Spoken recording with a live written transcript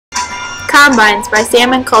Combines by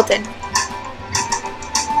Sam and Colton.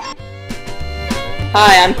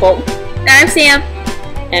 Hi, I'm Colton. And I'm Sam.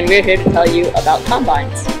 And we're here to tell you about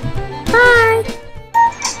combines. Hi!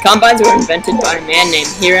 Combines were invented by a man named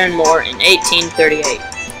Hiram Moore in 1838.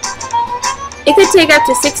 It could take up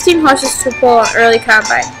to 16 horses to pull an early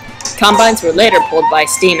combine. Combines were later pulled by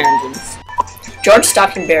steam engines. George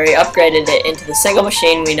Stocktonberry upgraded it into the single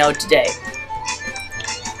machine we know today.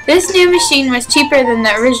 This new machine was cheaper than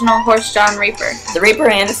the original horse-drawn reaper. The reaper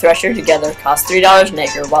and the thresher together cost $3 an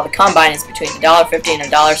acre, while the combine is between $1.50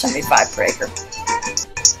 and $1.75 per acre.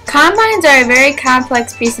 Combines are a very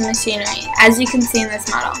complex piece of machinery, as you can see in this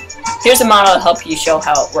model. Here's a model to help you show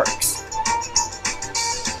how it works.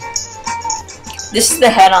 This is the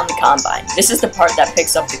head on the combine. This is the part that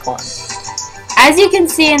picks up the corn. As you can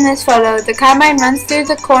see in this photo, the combine runs through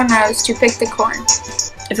the corn rows to pick the corn.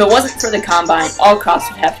 If it wasn't for the combine, all crops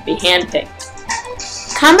would have to be hand-picked.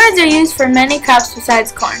 Combines are used for many crops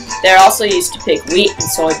besides corn. They're also used to pick wheat and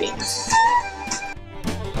soybeans.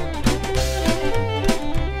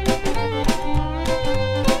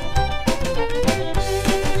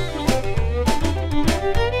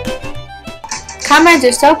 Combines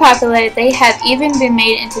are so popular they have even been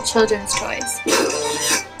made into children's toys.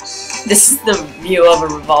 This is the view of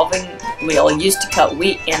a revolving wheel used to cut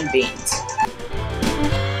wheat and beans.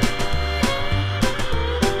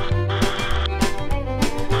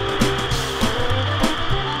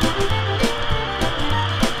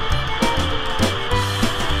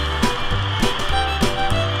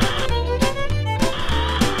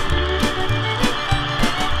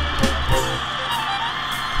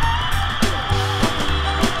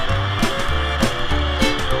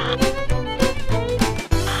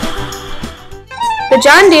 The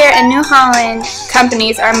John Deere and New Holland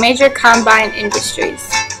companies are major combine industries.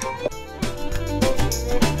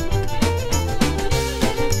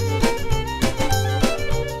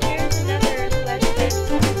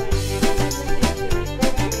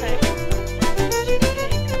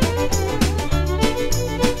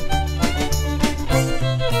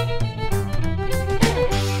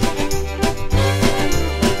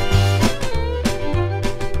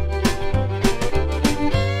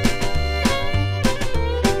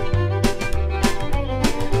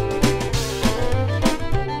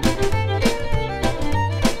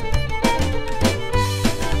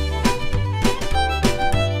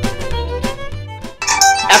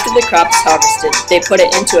 After the crop is harvested, they put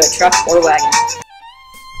it into a truck or wagon.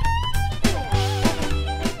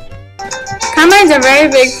 Combines are very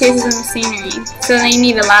big pieces of machinery, so they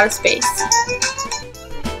need a lot of space.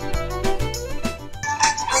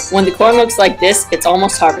 When the corn looks like this, it's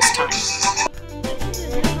almost harvest time.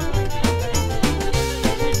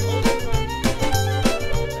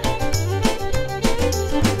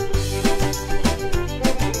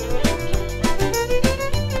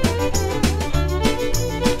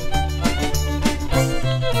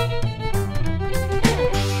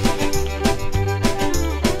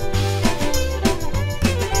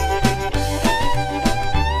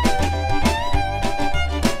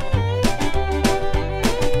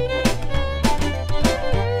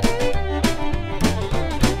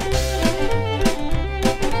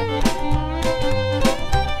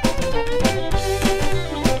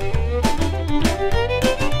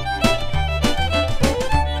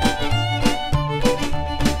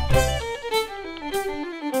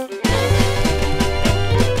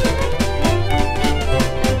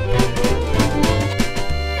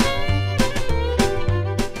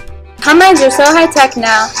 Combines are so high-tech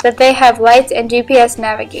now that they have lights and GPS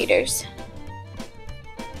navigators.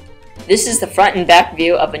 This is the front and back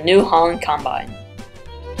view of a New Holland combine. Here's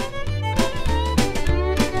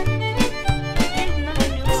another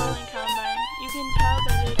New Holland combine. You can tell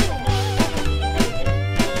that it's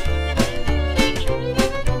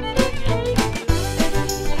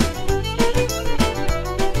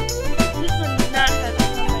this one does not have a combine head on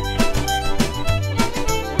it.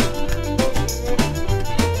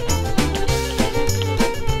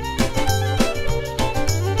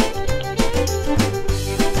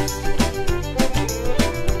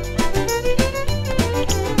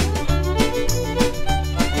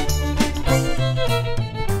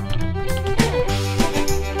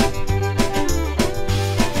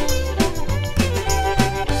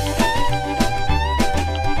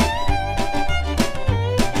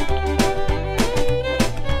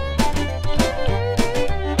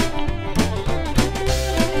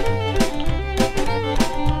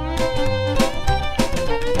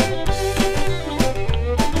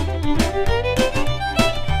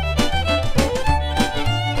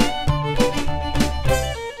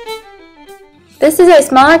 This is a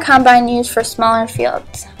smaller combine used for smaller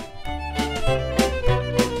fields.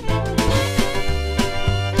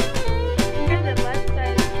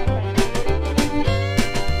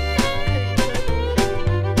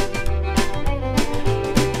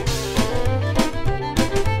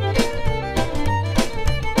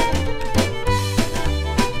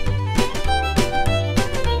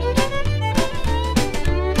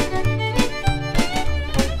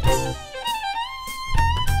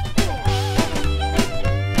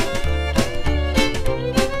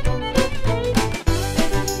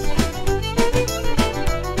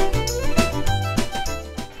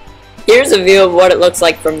 Here's a view of what it looks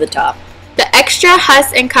like from the top. The extra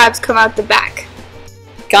husks and cobs come out the back.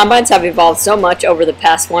 Combines have evolved so much over the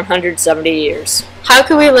past 170 years. How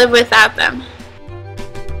could we live without them?